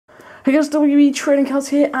Hey guys, WB Trading Cards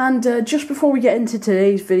here, and just before we get into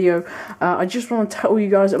today's video, I just want to tell you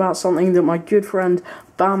guys about something that my good friend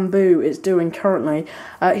Bamboo is doing currently.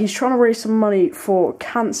 He's trying to raise some money for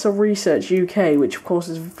Cancer Research UK, which of course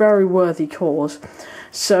is a very worthy cause.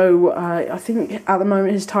 So I think at the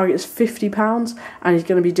moment his target is £50, and he's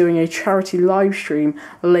going to be doing a charity live stream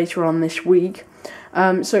later on this week.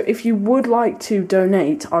 So if you would like to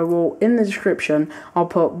donate, I will, in the description, I'll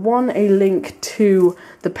put a link to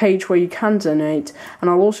the page where you can donate, and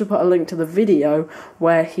I'll also put a link to the video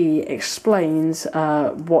where he explains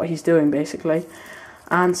what he's doing basically.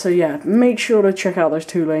 And so yeah, make sure to check out those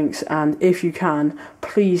two links, and if you can,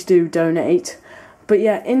 please do donate. But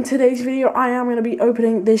yeah, in today's video, I am going to be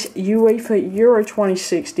opening this UEFA Euro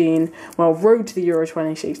 2016, well, Road to the Euro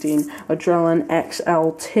 2016 Adrenalyn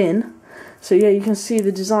XL tin. So yeah, you can see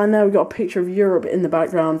the design there. We've got a picture of Europe in the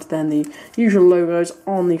background, then the usual logos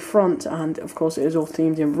on the front, and of course it is all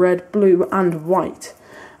themed in red, blue and white,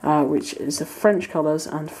 which is the French colours,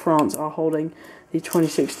 and France are holding the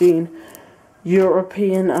 2016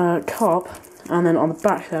 European Cup. And then on the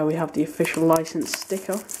back there we have the official license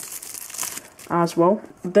sticker as well.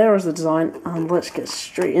 There is the design, and let's get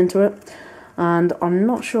straight into it. And I'm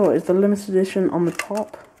not sure, is the limited edition on the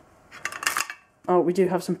top? Oh, we do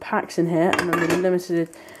have some packs in here, and then the limited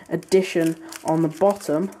edition on the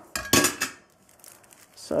bottom.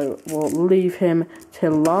 So we'll leave him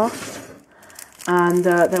till last. And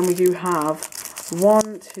then we do have 6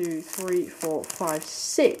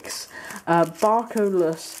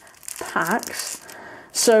 barcodeless packs.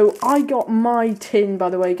 So I got my tin, by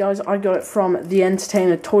the way, guys. I got it from the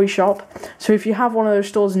Entertainer Toy Shop. So if you have one of those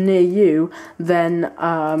stores near you, then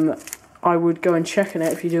I would go and check on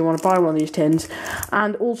it if you do want to buy one of these tins.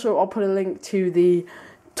 And also I'll put a link to the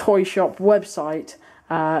toy shop website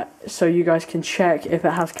so you guys can check if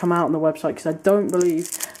it has come out on the website, because I don't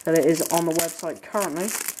believe that it is on the website currently.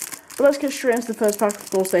 But let's get straight into the first pack.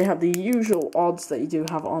 Of course, they have the usual odds that you do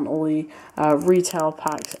have on all the retail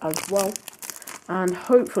packs as well. And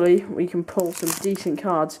hopefully we can pull some decent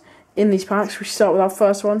cards in these packs. We start with our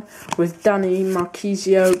first one with Danny,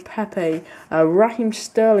 Marquisio, Pepe, Raheem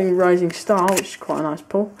Sterling Rising Star, which is quite a nice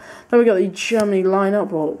pull. Then we got the Germany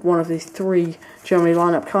lineup, or one of the 3 Germany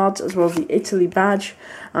lineup cards, as well as the Italy badge,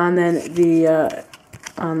 and then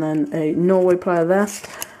a Norway player there,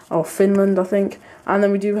 or Finland I think. And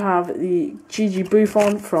then we do have the Gigi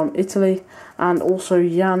Buffon from Italy, and also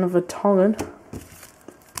Jan Vertonghen.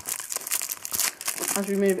 As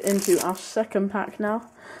we move into our second pack now,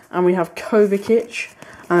 and we have Kovacic,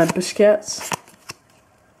 Busquets,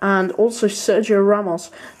 and also Sergio Ramos,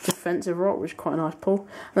 defensive rock, which is quite a nice pull.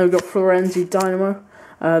 And then we've got Florenzi Dynamo,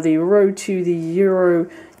 the Road to the Euro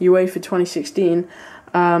UEFA 2016,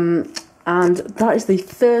 and that is the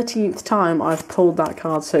 13th time I've pulled that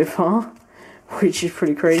card so far, which is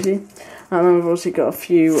pretty crazy. And then we've also got a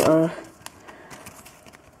few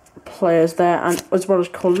players there, and as well as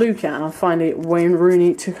Coluca, and finally Wayne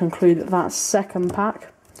Rooney to conclude that second pack.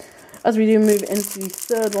 As we do move into the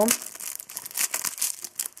third one,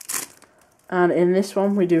 and in this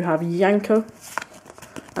one we do have Yanko,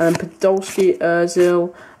 and then Podolski,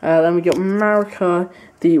 Ozil, then we got Marika,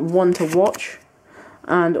 the one to watch,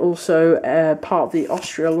 and also part of the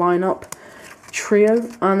Austria lineup trio.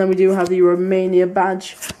 And then we do have the Romania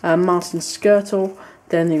badge, Martin Skrtel,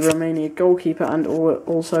 then the Romania goalkeeper, and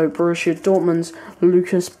also Borussia Dortmund's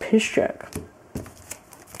Lucas Piszczek.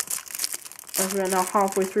 As we are now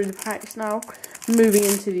halfway through the packs now, moving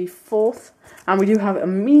into the fourth, and we do have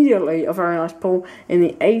immediately a very nice pull in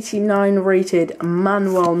the 89 rated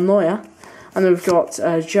Manuel Neuer, and then we've got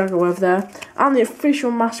Jagoev there, and the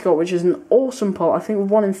official mascot, which is an awesome pull. I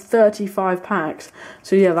think 1 in 35 packs,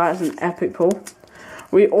 so yeah, that is an epic pull.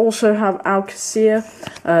 We also have Alcacer,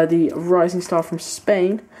 the rising star from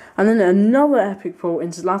Spain, and then another epic pull in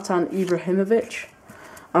Zlatan Ibrahimovic,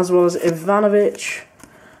 as well as Ivanovic.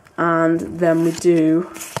 And then we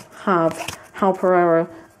do have Hal Pereira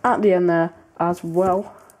at the end there as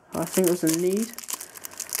well. I think there's a need.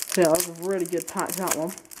 So yeah, that was a really good pack, that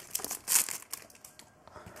one.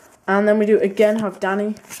 And then we do again have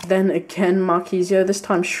Danny, then again Marquisio, this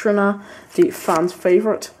time Shrina, the fans'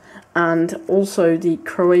 favourite, and also the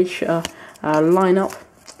Croatia lineup.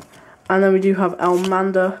 And then we do have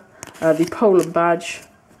Elmander, the Poland badge,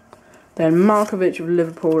 then Markovic of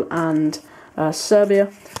Liverpool and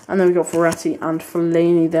Serbia, and then we've got Verratti and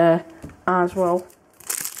Fellaini there as well.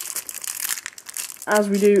 As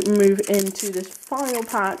we do move into this final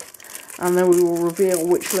pack, and then we will reveal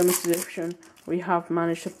which limited edition we have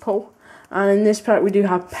managed to pull. And in this pack we do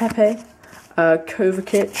have Pepe,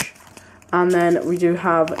 Kovacic, And then we do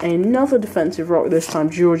have another defensive rock, this time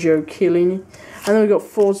Giorgio Chiellini. And then we've got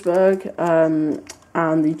Forsberg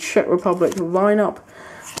and the Czech Republic lineup,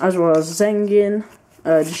 as well as Zengin,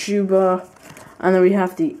 Juba, and then we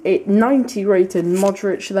have the 90 rated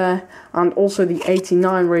Modric there, and also the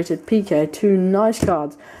 89 rated PK. Two nice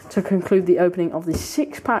cards to conclude the opening of the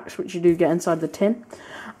 6 packs, which you do get inside the tin.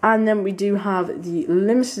 And then we do have the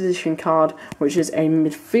limited edition card, which is a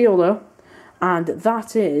midfielder, and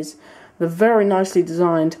that is the very nicely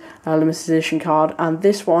designed limited edition card, and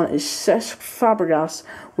this one is Cesc Fabregas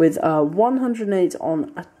with 108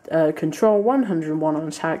 on control, 101 on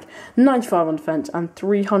attack, 95 on defense, and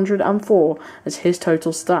 304 as his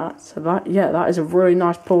total stats. So that is a really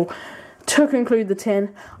nice pull to conclude the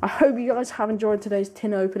tin. I hope you guys have enjoyed today's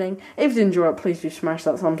tin opening. If you did enjoy it, please do smash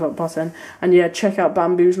that thumbs up button, and yeah, check out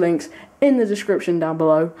Bamboo's links in the description down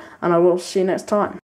below, and I will see you next time.